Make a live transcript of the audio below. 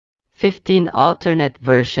15 alternate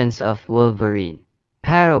versions of Wolverine.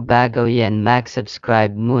 Paro bago yan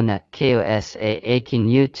mag-subscribe muna kayo sa aking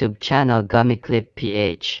YouTube channel Gumiclip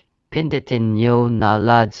PH. Pindutin nyo na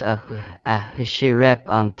lods hirap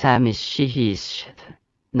ang tamis shihis.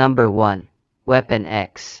 Number 1. Weapon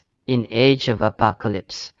X. In Age of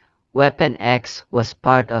Apocalypse, Weapon X was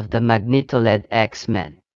part of the Magneto-led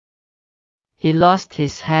X-Men. He lost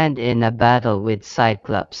his hand in a battle with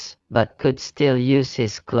Cyclops, but could still use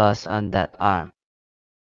his claws on that arm.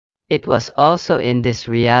 It was also in this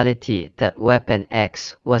reality that Weapon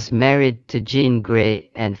X was married to Jean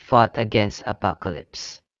Grey and fought against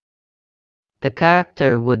Apocalypse. The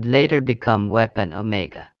character would later become Weapon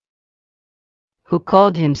Omega, who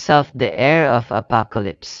called himself the heir of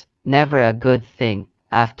Apocalypse, never a good thing,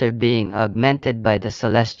 after being augmented by the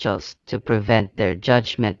Celestials to prevent their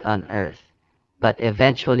judgment on Earth. But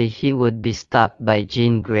eventually he would be stopped by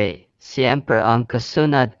Jean Grey. Siyempre ang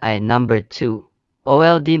kasunod ay number 2.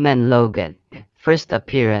 Old Man Logan. First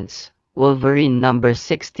appearance, Wolverine number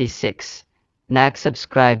 66.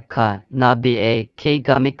 Nag-subscribe ka na ba kay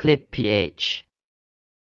Gumiclip PH.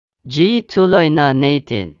 Tuloy na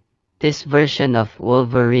natin. This version of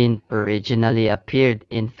Wolverine originally appeared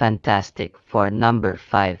in Fantastic Four number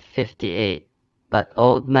 558. But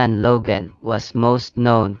Old Man Logan was most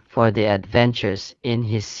known for the adventures in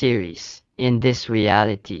his series. In this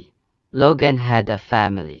reality, Logan had a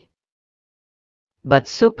family.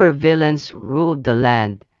 But supervillains ruled the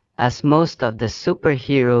land, as most of the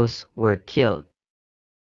superheroes were killed.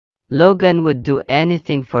 Logan would do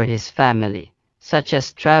anything for his family, such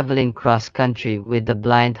as traveling cross-country with the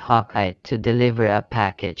blind Hawkeye to deliver a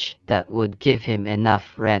package that would give him enough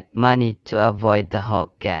rent money to avoid the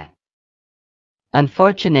Hulk gang.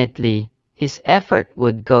 Unfortunately, his effort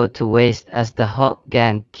would go to waste as the Hulk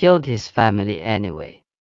gang killed his family anyway.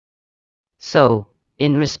 So,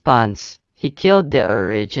 in response, he killed the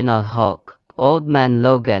original Hulk. Old Man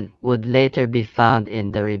Logan would later be found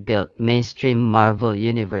in the rebuilt mainstream Marvel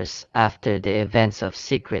Universe after the events of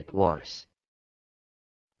Secret Wars.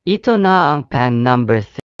 Ito na ang pang number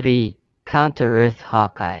 3, Counter-Earth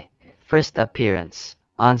Hawkeye. First appearance,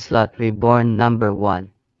 Onslaught Reborn number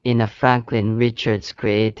 1. In a Franklin Richards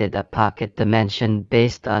created a pocket dimension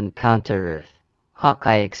based on Counter-Earth.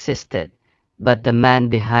 Hawkeye existed, but the man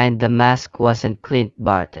behind the mask wasn't Clint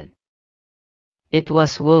Barton. It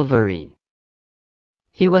was Wolverine.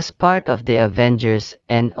 He was part of the Avengers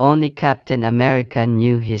and only Captain America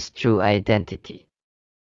knew his true identity.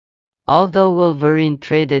 Although Wolverine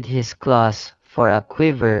traded his claws for a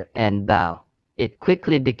quiver and bow, it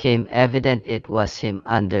quickly became evident it was him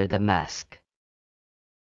under the mask.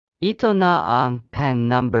 Ito na ang pang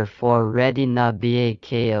number 4 ready na ba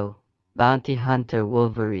kayo, Bounty Hunter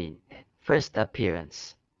Wolverine. First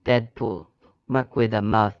appearance, Deadpool, Mark with a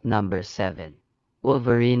Mouth number 7.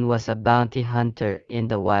 Wolverine was a bounty hunter in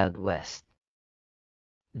the Wild West.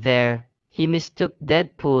 There, he mistook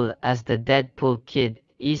Deadpool as the Deadpool Kid,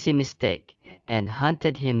 easy mistake, and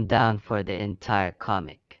hunted him down for the entire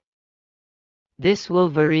comic. This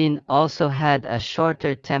Wolverine also had a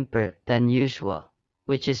shorter temper than usual,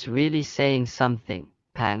 which is really saying something.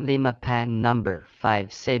 Pang lima pang number 5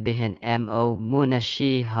 sabihin mo muna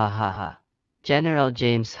shi ha ha ha. General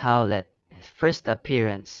James Howlett, first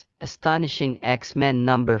appearance, Astonishing X-Men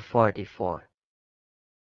number 44.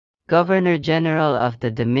 Governor General of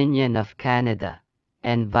the Dominion of Canada,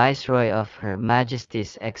 and Viceroy of Her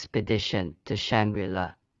Majesty's expedition to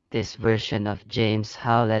Shangri-La. This version of James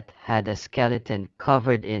Howlett had a skeleton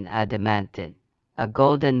covered in adamantine, a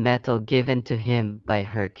golden metal given to him by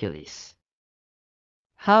Hercules.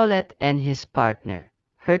 Howlett and his partner,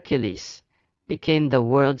 Hercules, became the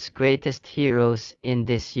world's greatest heroes in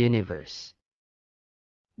this universe.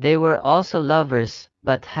 They were also lovers,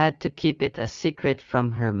 but had to keep it a secret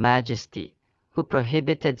from Her Majesty, who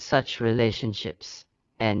prohibited such relationships,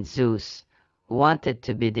 and Zeus, who wanted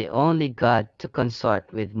to be the only god to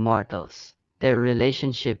consort with mortals. Their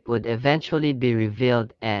relationship would eventually be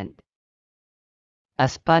revealed and,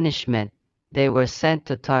 as punishment, they were sent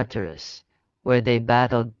to Tartarus, where they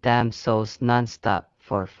battled damned souls non-stop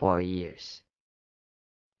for 4 years.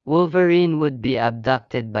 Wolverine would be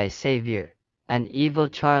abducted by Xavier, an evil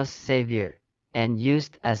Charles Xavier, and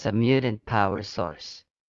used as a mutant power source.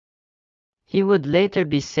 He would later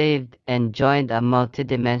be saved and joined a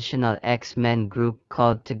multidimensional X-Men group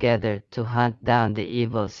called together to hunt down the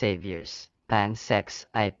evil saviors. Pang 6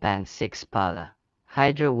 ay Pang 6 pala.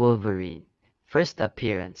 Hydra Wolverine. First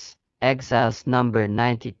appearance, Exiles number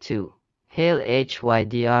 92. Hail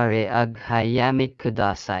Hydra ag hayamit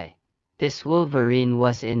kudasai. This Wolverine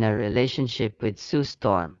was in a relationship with Sue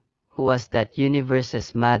Storm, who was that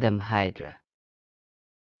universe's Madam Hydra.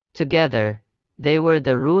 Together, they were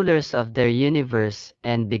the rulers of their universe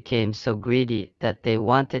and became so greedy that they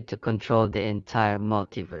wanted to control the entire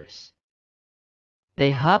multiverse.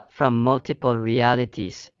 They hopped from multiple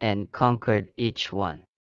realities and conquered each one.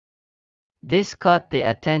 This caught the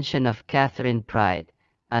attention of Catherine Pryde,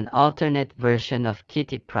 an alternate version of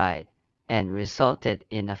Kitty Pryde, and resulted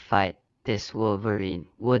in a fight. This Wolverine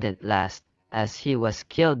wouldn't last, as he was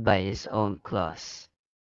killed by his own claws.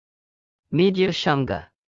 Medio Shunga.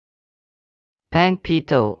 Pang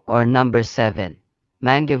Pito, or Number 7,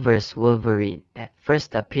 Mangaverse Wolverine,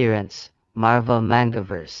 first appearance, Marvel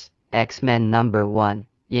Mangaverse, X-Men Number 1,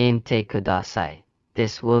 Yamete Kudasai.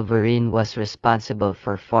 This Wolverine was responsible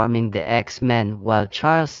for forming the X-Men while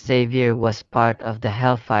Charles Xavier was part of the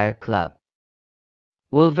Hellfire Club.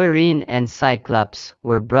 Wolverine and Cyclops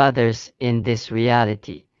were brothers in this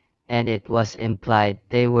reality, and it was implied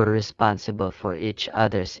they were responsible for each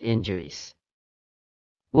other's injuries.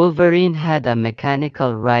 Wolverine had a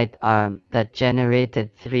mechanical right arm that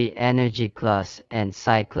generated 3 energy claws, and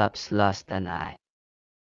Cyclops lost an eye.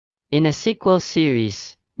 In a sequel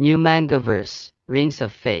series, New Mangaverse, Rings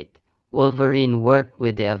of Fate, Wolverine worked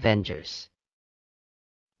with the Avengers.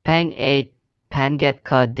 Pang 8, Panget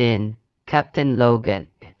Ka Din, Captain Logan,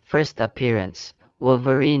 first appearance,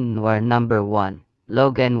 Wolverine Noir Number 1.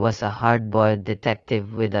 Logan was a hard-boiled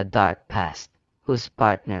detective with a dark past, whose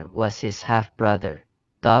partner was his half-brother,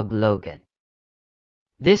 Dog Logan.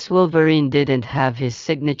 This Wolverine didn't have his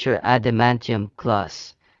signature adamantium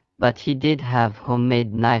claws, but he did have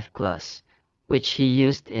homemade knife claws, which he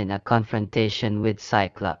used in a confrontation with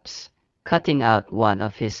Cyclops, cutting out one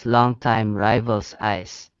of his longtime rival's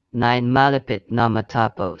eyes. 9 Malapit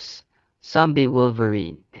Namatapos, Zombie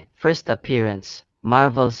Wolverine, first appearance,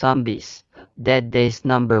 Marvel Zombies, Dead Days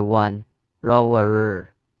Number 1, Raw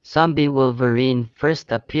Warrior. Zombie Wolverine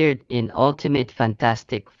first appeared in Ultimate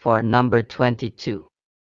Fantastic Four Number 22,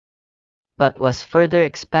 but was further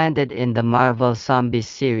expanded in the Marvel Zombies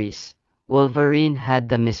series. Wolverine had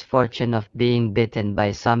the misfortune of being bitten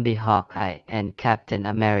by zombie Hawkeye and Captain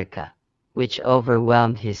America, which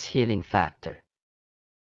overwhelmed his healing factor.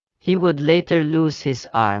 He would later lose his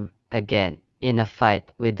arm, again, in a fight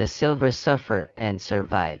with the Silver Surfer and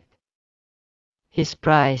survived. His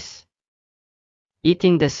prize?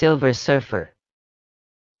 Eating the Silver Surfer.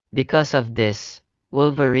 Because of this,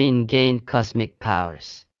 Wolverine gained cosmic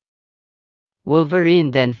powers.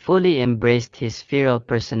 Wolverine then fully embraced his feral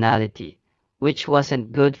personality, which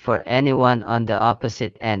wasn't good for anyone on the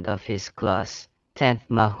opposite end of his claws. 10th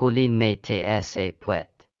Mahuli Mete Sa Puet.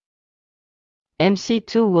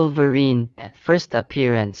 MC2 Wolverine, first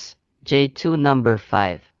appearance, J2 Number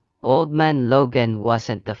 5. Old Man Logan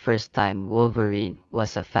wasn't the first time Wolverine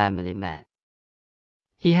was a family man.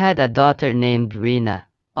 He had a daughter named Rena,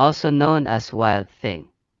 also known as Wild Thing,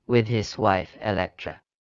 with his wife Elektra.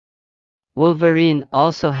 Wolverine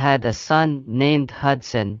also had a son named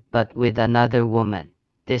Hudson, but with another woman.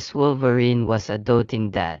 This Wolverine was a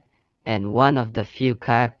doting dad, and one of the few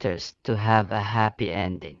characters to have a happy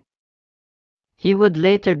ending. He would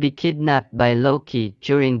later be kidnapped by Loki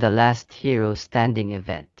during the Last Hero Standing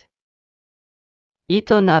event.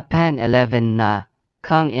 Ito na Pan 11 na,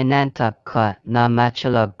 kung inantap ka na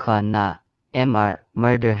matulog ka na, Mr.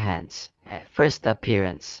 Murder Hands, first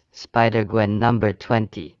appearance, Spider-Gwen Number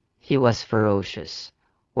 20, he was ferocious,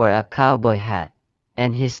 wore a cowboy hat,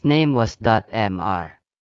 and his name was Mr.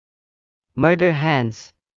 Murder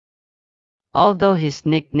Hands. Although his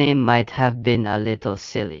nickname might have been a little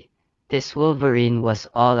silly, this Wolverine was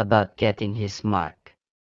all about getting his mark.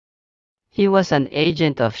 He was an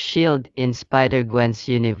agent of S.H.I.E.L.D. in Spider-Gwen's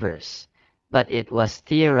universe, but it was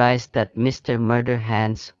theorized that Mr. Murder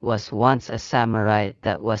Hands was once a samurai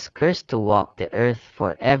that was cursed to walk the earth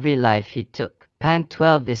for every life he took. Pan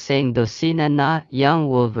 12 Isang Dosina na Young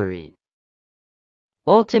Wolverine.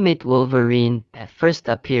 Ultimate Wolverine, first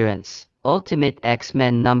appearance, Ultimate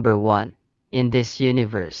X-Men Number 1. In this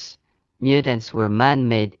universe, mutants were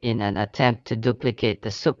man-made in an attempt to duplicate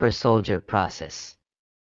the super soldier process.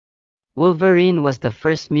 Wolverine was the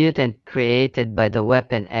first mutant created by the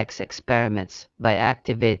Weapon X experiments by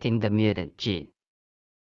activating the mutant gene.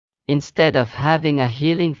 Instead of having a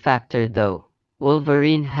healing factor though,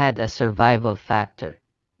 Wolverine had a survival factor,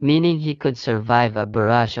 meaning he could survive a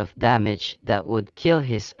barrage of damage that would kill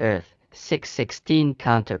his Earth 616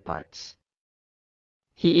 counterparts.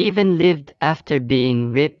 He even lived after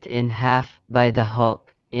being ripped in half by the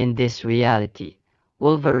Hulk. In this reality,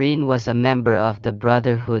 Wolverine was a member of the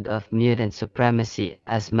Brotherhood of Mutant Supremacy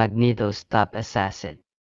as Magneto's top assassin.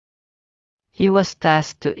 He was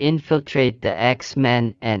tasked to infiltrate the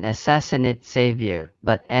X-Men and assassinate Xavier,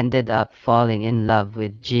 but ended up falling in love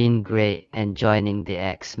with Jean Grey and joining the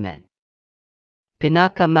X-Men.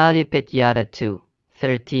 Pinakamalupit yata 2,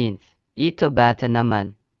 13th, Ito Bata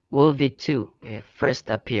Naman, Wolvie 2, first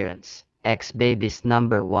appearance, X-Babies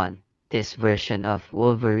number 1. This version of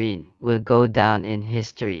Wolverine will go down in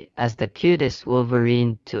history as the cutest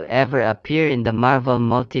Wolverine to ever appear in the Marvel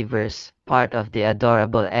Multiverse, part of the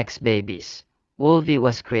adorable X-Babies. Wolvie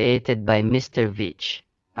was created by Mr. Veitch,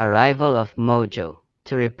 a rival of Mojo,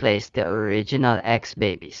 to replace the original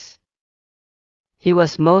X-Babies. He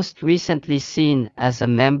was most recently seen as a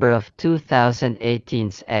member of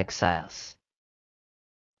 2018's Exiles.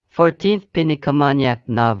 14th Pinakamaniac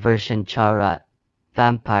na version Charat,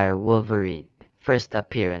 Vampire Wolverine, first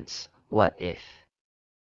appearance, What If?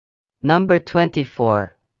 Number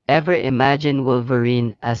 24, ever imagine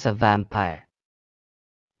Wolverine as a vampire?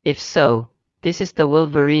 If so, this is the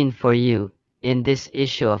Wolverine for you. In this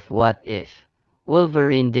issue of What If,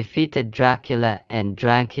 Wolverine defeated Dracula and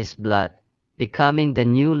drank his blood, becoming the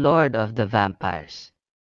new Lord of the Vampires.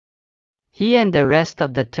 He and the rest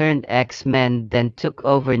of the turned X-Men then took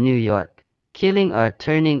over New York, killing or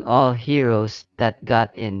turning all heroes that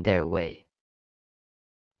got in their way.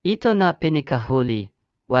 Ito na pinikahuli,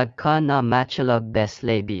 wag ka na matulog best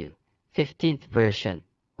debut, 15th version,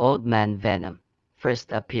 Old Man Venom,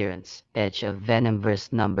 first appearance, Edge of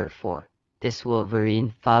Venomverse number 4. This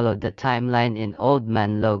Wolverine followed the timeline in Old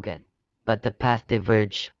Man Logan, but the path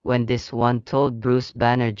diverged when this one told Bruce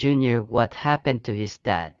Banner Jr. what happened to his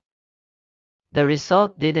dad. The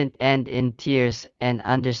result didn't end in tears and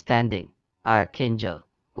understanding. Archangel,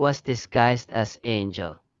 who was disguised as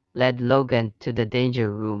Angel, led Logan to the danger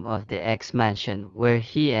room of the X-Mansion where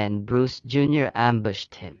he and Bruce Jr.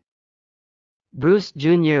 ambushed him. Bruce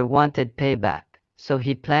Jr. wanted payback, so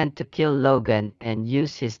he planned to kill Logan and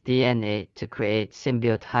use his DNA to create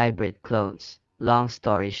symbiote hybrid clones. Long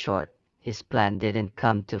story short, his plan didn't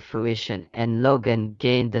come to fruition and Logan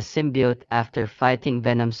gained the symbiote after fighting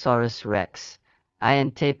Venomsaurus Rex.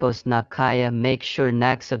 Ayan tapos na kaya, make sure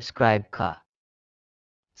nag-subscribe ka.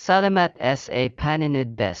 Salamat sa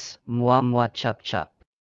panonood bes, mwah mwah chup chup.